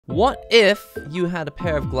What if you had a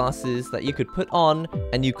pair of glasses that you could put on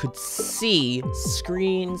and you could see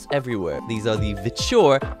screens everywhere? These are the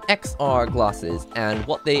Viture XR glasses, and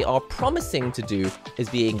what they are promising to do is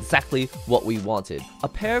be exactly what we wanted. A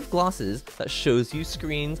pair of glasses that shows you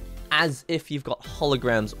screens as if you've got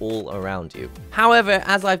holograms all around you. However,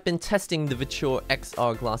 as I've been testing the Viture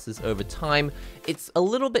XR glasses over time, it's a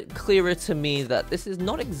little bit clearer to me that this is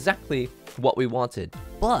not exactly what we wanted,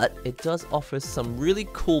 but it does offer some really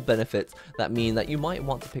cool benefits that mean that you might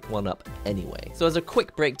want to pick one up anyway. So as a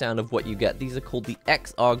quick breakdown of what you get, these are called the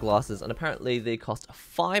XR glasses, and apparently they cost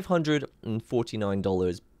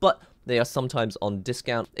 $549, but they are sometimes on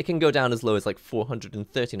discount. It can go down as low as like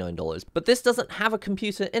 $439. But this doesn't have a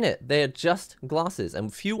computer in it. They are just glasses. And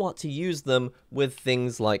if you want to use them with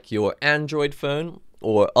things like your Android phone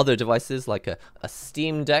or other devices like a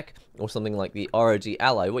Steam Deck or something like the ROG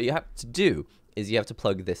Ally, what you have to do is you have to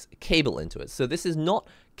plug this cable into it. So this is not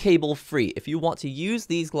cable free. If you want to use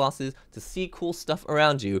these glasses to see cool stuff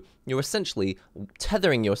around you, you're essentially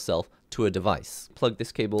tethering yourself to a device. Plug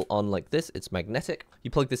this cable on like this, it's magnetic.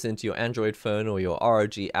 You plug this into your Android phone or your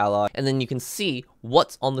ROG Ally, and then you can see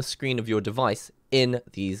what's on the screen of your device in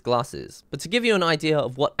these glasses. But to give you an idea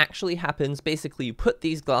of what actually happens, basically you put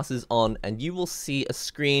these glasses on and you will see a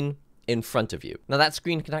screen in front of you. Now that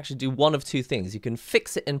screen can actually do one of two things. You can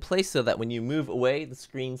fix it in place so that when you move away, the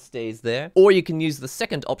screen stays there, or you can use the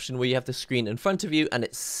second option where you have the screen in front of you and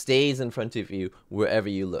it stays in front of you wherever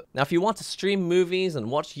you look. Now if you want to stream movies and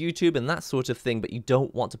watch YouTube and that sort of thing, but you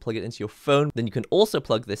don't want to plug it into your phone, then you can also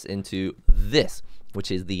plug this into this,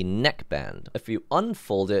 which is the Neckband. If you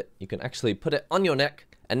unfold it, you can actually put it on your neck,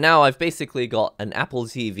 and now I've basically got an Apple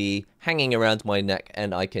TV hanging around my neck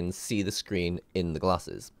and I can see the screen in the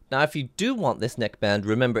glasses. Now, if you do want this neckband,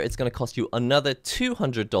 remember it's going to cost you another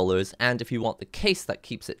 $200, and if you want the case that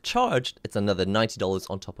keeps it charged, it's another $90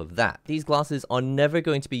 on top of that. These glasses are never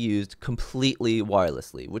going to be used completely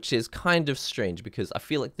wirelessly, which is kind of strange because I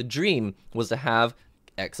feel like the dream was to have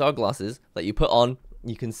XR glasses that you put on,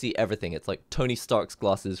 you can see everything. It's like Tony Stark's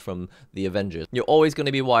glasses from the Avengers. You're always going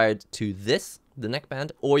to be wired to this, the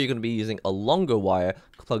neckband, or you're going to be using a longer wire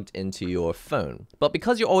plugged into your phone. But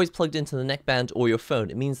because you're always plugged into the neckband or your phone,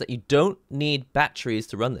 it means that you don't need batteries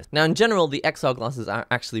to run this. Now, in general, the XR glasses are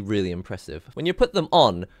actually really impressive. When you put them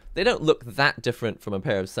on, they don't look that different from a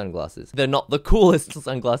pair of sunglasses. They're not the coolest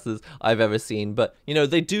sunglasses I've ever seen, but, you know,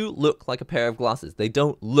 they do look like a pair of glasses. They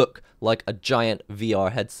don't look like a giant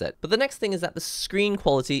VR headset. But the next thing is that the screen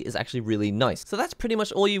quality is actually really nice. So that's pretty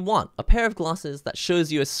much all you want. A pair of glasses that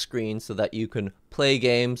shows you a screen so that you can play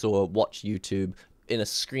games or watch YouTube in a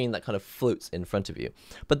screen that kind of floats in front of you.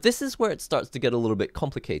 But this is where it starts to get a little bit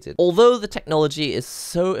complicated. Although the technology is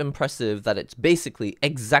so impressive that it's basically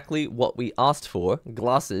exactly what we asked for,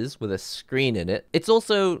 glasses with a screen in it, it's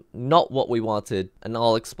also not what we wanted, and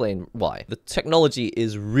I'll explain why. The technology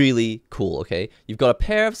is really cool, okay? You've got a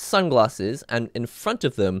pair of sunglasses, and in front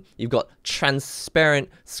of them, you've got transparent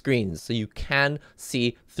screens, so you can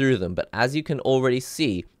see through them, but as you can already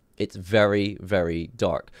see, it's very, very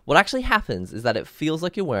dark. What actually happens is that it feels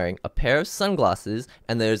like you're wearing a pair of sunglasses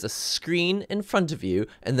and there's a screen in front of you,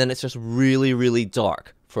 and then it's just really, really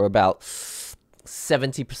dark for about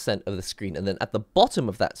 70% of the screen. And then at the bottom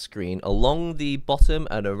of that screen, along the bottom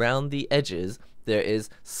and around the edges, there is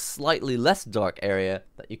slightly less dark area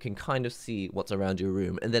that you can kind of see what's around your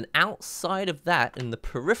room. And then outside of that, in the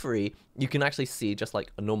periphery, you can actually see just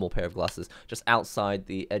like a normal pair of glasses. Just outside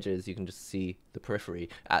the edges, you can just see the periphery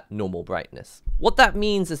at normal brightness. What that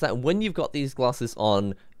means is that when you've got these glasses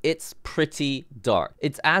on, it's pretty dark.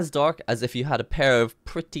 It's as dark as if you had a pair of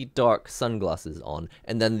pretty dark sunglasses on.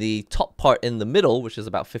 And then the top part in the middle, which is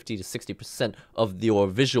about 50 to 60% of your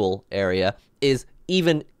visual area, is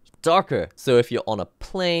even darker. So if you're on a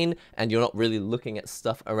plane and you're not really looking at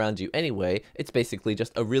stuff around you anyway, it's basically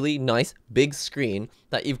just a really nice big screen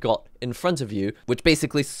that you've got in front of you, which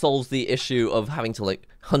basically solves the issue of having to like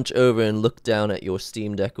hunch over and look down at your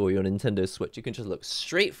Steam Deck or your Nintendo Switch. You can just look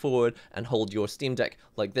straight forward and hold your Steam Deck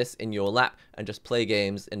like this in your lap and just play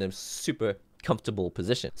games in a super comfortable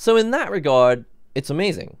position. So in that regard, it's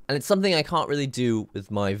amazing, and it's something I can't really do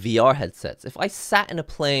with my VR headsets. If I sat in a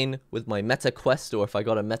plane with my Meta Quest, or if I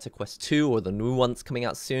got a Meta Quest 2 or the new one's coming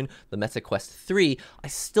out soon, the Meta Quest 3, I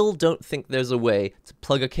still don't think there's a way to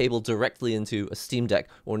plug a cable directly into a Steam Deck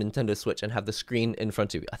or Nintendo Switch and have the screen in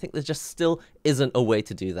front of you. I think there just still isn't a way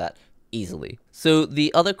to do that easily. So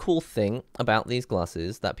the other cool thing about these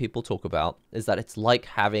glasses that people talk about is that it's like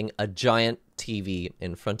having a giant TV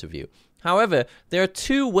in front of you. However, there are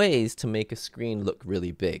two ways to make a screen look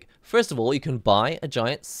really big. First of all, you can buy a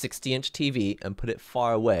giant 60-inch TV and put it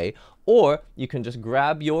far away, or you can just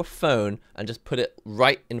grab your phone and just put it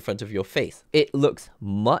right in front of your face. It looks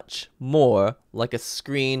much more like a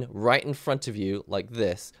screen right in front of you like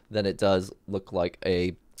this than it does look like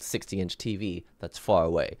a 60-inch TV that's far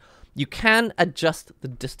away. You can adjust the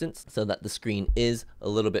distance so that the screen is a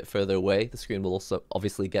little bit further away. The screen will also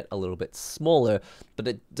obviously get a little bit smaller, but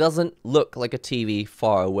it doesn't look like a TV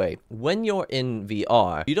far away. When you're in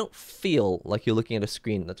VR, you don't feel like you're looking at a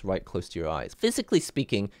screen that's right close to your eyes. Physically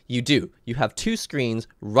speaking, you do. You have two screens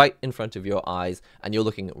right in front of your eyes, and you're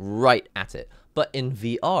looking right at it. But in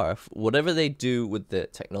VR, whatever they do with the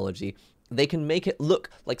technology, they can make it look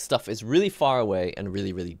like stuff is really far away and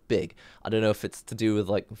really, really big. I don't know if it's to do with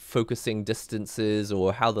like focusing distances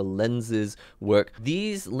or how the lenses work.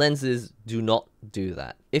 These lenses do not do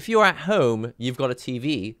that. If you're at home, you've got a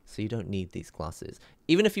TV, so you don't need these glasses.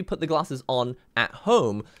 Even if you put the glasses on at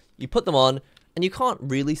home, you put them on and you can't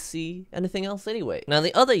really see anything else anyway. Now,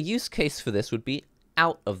 the other use case for this would be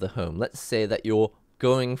out of the home. Let's say that you're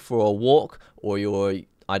going for a walk, or you're,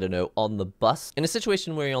 I don't know, on the bus. In a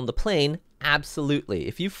situation where you're on the plane, absolutely.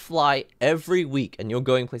 If you fly every week and you're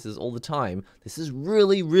going places all the time, this is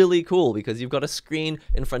really, really cool because you've got a screen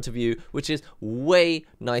in front of you, which is way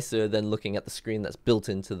nicer than looking at the screen that's built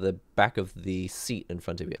into the back of the seat in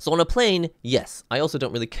front of you. So on a plane, yes. I also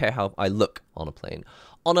don't really care how I look on a plane.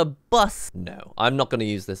 On a bus, no, I'm not going to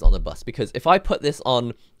use this on a bus, because if I put this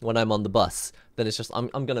on when I'm on the bus, then it's just, I'm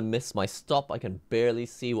going to miss my stop. I can barely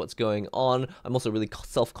see what's going on. I'm also really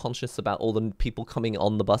self-conscious about all the people coming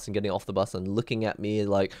on the bus and getting off the bus and looking at me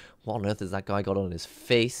like, what on earth has that guy got on his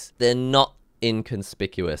face? They're not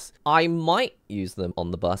inconspicuous. I might use them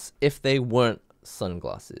on the bus if they weren't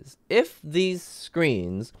sunglasses. If these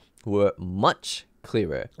screens were much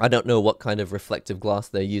clearer. I don't know what kind of reflective glass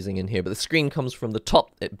they're using in here, but the screen comes from the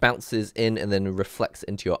top, it bounces in and then reflects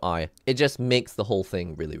into your eye. It just makes the whole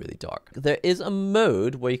thing really, really dark. There is a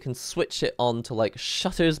mode where you can switch it on to like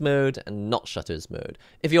shutters mode and not shutters mode.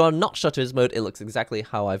 If you're on not shutters mode, it looks exactly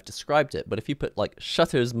how I've described it, but if you put like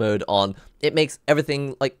shutters mode on, it makes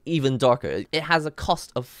everything like even darker. It has a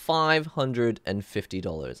cost of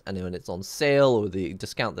 $550, and when it's on sale or the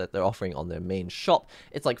discount that they're offering on their main shop,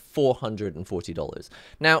 it's like $440.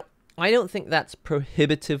 Now, I don't think that's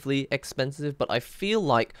prohibitively expensive, but I feel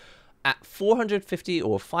like at $450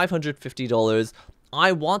 or $550,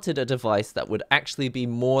 I wanted a device that would actually be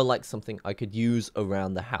more like something I could use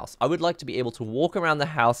around the house. I would like to be able to walk around the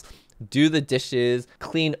house, do the dishes,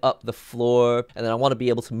 clean up the floor, and then I want to be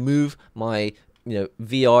able to move my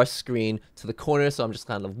VR screen to the corner, so I'm just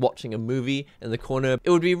kind of watching a movie in the corner. It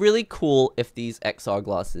would be really cool if these XR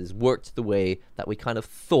glasses worked the way that we kind of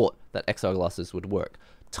thought that XR glasses would work.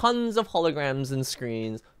 Tons of holograms and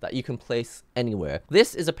screens that you can place anywhere.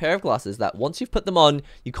 This is a pair of glasses that once you've put them on,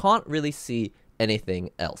 you can't really see anything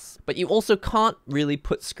else. But you also can't really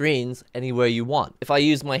put screens anywhere you want. If I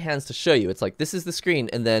use my hands to show you, it's like, this is the screen,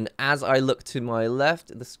 and then as I look to my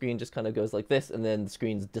left, the screen just kind of goes like this, and then the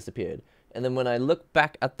screen's disappeared. And then when I look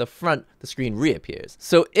back at the front, the screen reappears.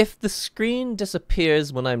 So if the screen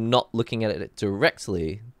disappears when I'm not looking at it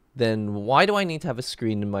directly, then why do I need to have a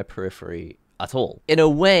screen in my periphery at all? In a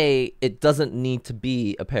way, it doesn't need to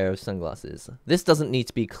be a pair of sunglasses. This doesn't need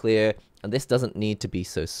to be clear, and this doesn't need to be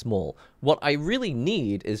so small. What I really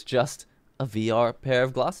need is just a VR pair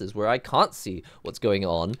of glasses where I can't see what's going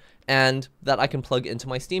on and that I can plug into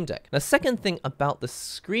my Steam Deck. Now, second thing about the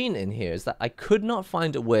screen in here is that I could not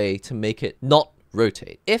find a way to make it not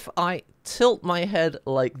rotate. If I tilt my head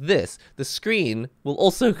like this, the screen will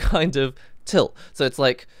also kind of tilt. So it's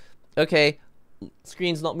like, okay,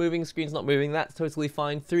 screen's not moving, that's totally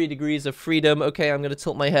fine. 3 degrees of freedom. Okay, I'm going to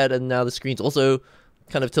tilt my head, and now the screen's also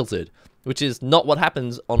kind of tilted, which is not what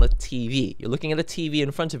happens on a TV. You're looking at a TV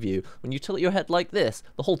in front of you. When you tilt your head like this,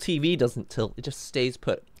 the whole TV doesn't tilt, it just stays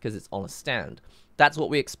put because it's on a stand. That's what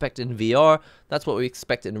we expect in VR, that's what we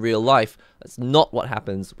expect in real life. That's not what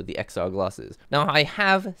happens with the XR glasses. Now, I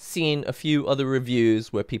have seen a few other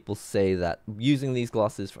reviews where people say that using these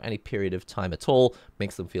glasses for any period of time at all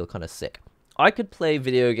makes them feel kind of sick. I could play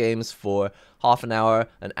video games for half an hour,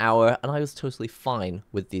 and I was totally fine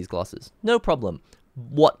with these glasses. No problem.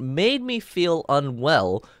 What made me feel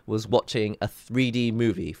unwell was watching a 3D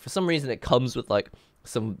movie. For some reason, it comes with like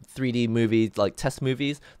some 3D movies, like test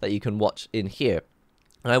movies that you can watch in here.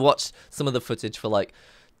 And I watched some of the footage for like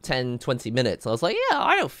 10, 20 minutes. I was like, yeah,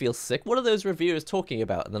 I don't feel sick. What are those reviewers talking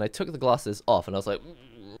about? And then I took the glasses off and I was like,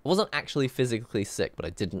 I wasn't actually physically sick, but I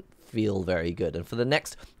didn't feel very good. And for the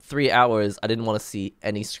next 3 hours, I didn't want to see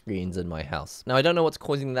any screens in my house. Now, I don't know what's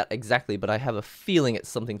causing that exactly, but I have a feeling it's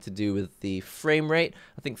something to do with the frame rate.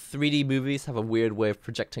 I think 3D movies have a weird way of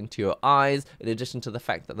projecting to your eyes, in addition to the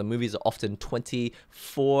fact that the movies are often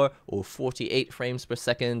 24 or 48 frames per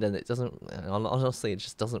second, and it doesn't, honestly, it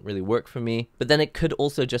just doesn't really work for me. But then it could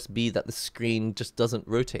also just be that the screen just doesn't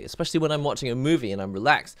rotate, especially when I'm watching a movie and I'm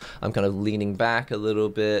relaxed. I'm kind of leaning back a little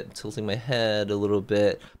bit, tilting my head a little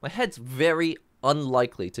bit. My head's very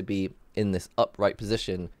unlikely to be in this upright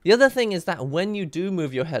position. The other thing is that when you do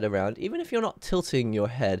move your head around, even if you're not tilting your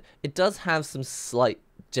head, it does have some slight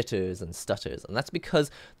jitters and stutters, and that's because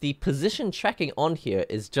the position tracking on here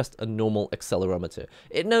is just a normal accelerometer.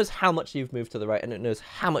 It knows how much you've moved to the right and it knows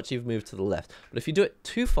how much you've moved to the left, but if you do it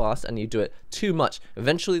too fast and you do it too much,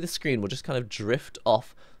 eventually the screen will just kind of drift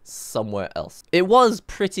off somewhere else. It was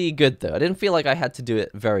pretty good though. I didn't feel like I had to do it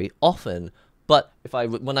very often, but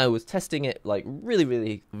when I was testing it, like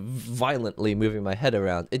really violently moving my head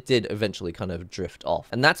around, it did eventually kind of drift off.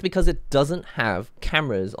 And that's because it doesn't have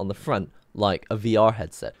cameras on the front like a VR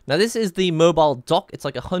headset. Now this is the mobile dock. It's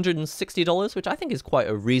like $160, which I think is quite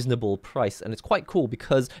a reasonable price, and it's quite cool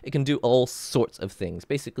because it can do all sorts of things.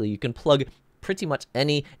 Basically, you can plug pretty much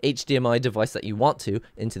any HDMI device that you want to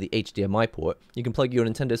into the HDMI port. You can plug your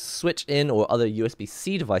Nintendo Switch in or other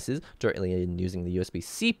USB-C devices directly in using the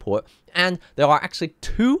USB-C port, and there are actually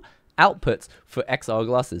 2 outputs for XR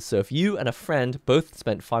glasses. So if you and a friend both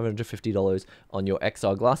spent $550 on your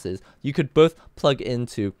XR glasses, you could both plug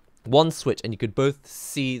into one switch and you could both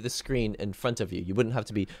see the screen in front of you. You wouldn't have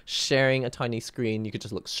to be sharing a tiny screen. You could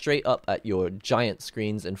just look straight up at your giant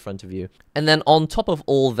screens in front of you. And then on top of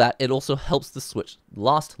all that, it also helps the Switch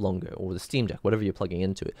last longer, or the Steam Deck, whatever you're plugging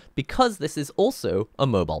into it, because this is also a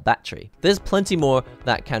mobile battery. There's plenty more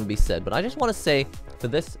that can be said, but I just want to say for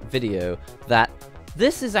this video that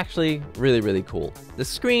this is actually really cool. The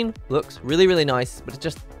screen looks really nice, but it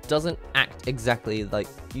just doesn't act exactly like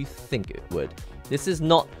you think it would. This is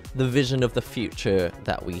not the vision of the future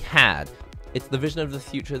that we had. It's the vision of the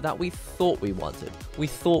future that we thought we wanted. We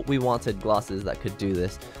thought we wanted glasses that could do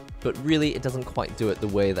this, but really it doesn't quite do it the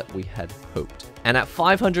way that we had hoped. And at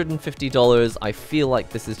 $550, I feel like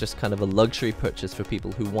this is just kind of a luxury purchase for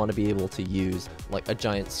people who want to be able to use like a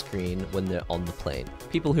giant screen when they're on the plane.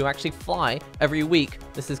 People who actually fly every week,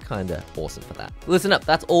 this is kind of awesome for that. Listen up,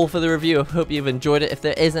 that's all for the review. I hope you've enjoyed it. If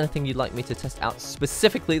there is anything you'd like me to test out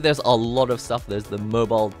specifically, there's a lot of stuff. There's the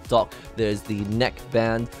mobile dock, there's the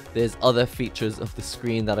neckband, there's other features of the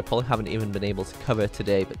screen that I probably haven't even been able to cover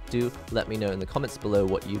today, but do let me know in the comments below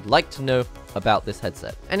what you'd like to know about this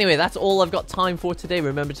headset. Anyway, that's all I've got time for today.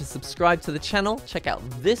 Remember to subscribe to the channel. Check out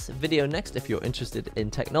this video next if you're interested in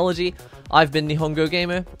technology. I've been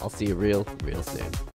NihongoGamer. I'll see you real soon.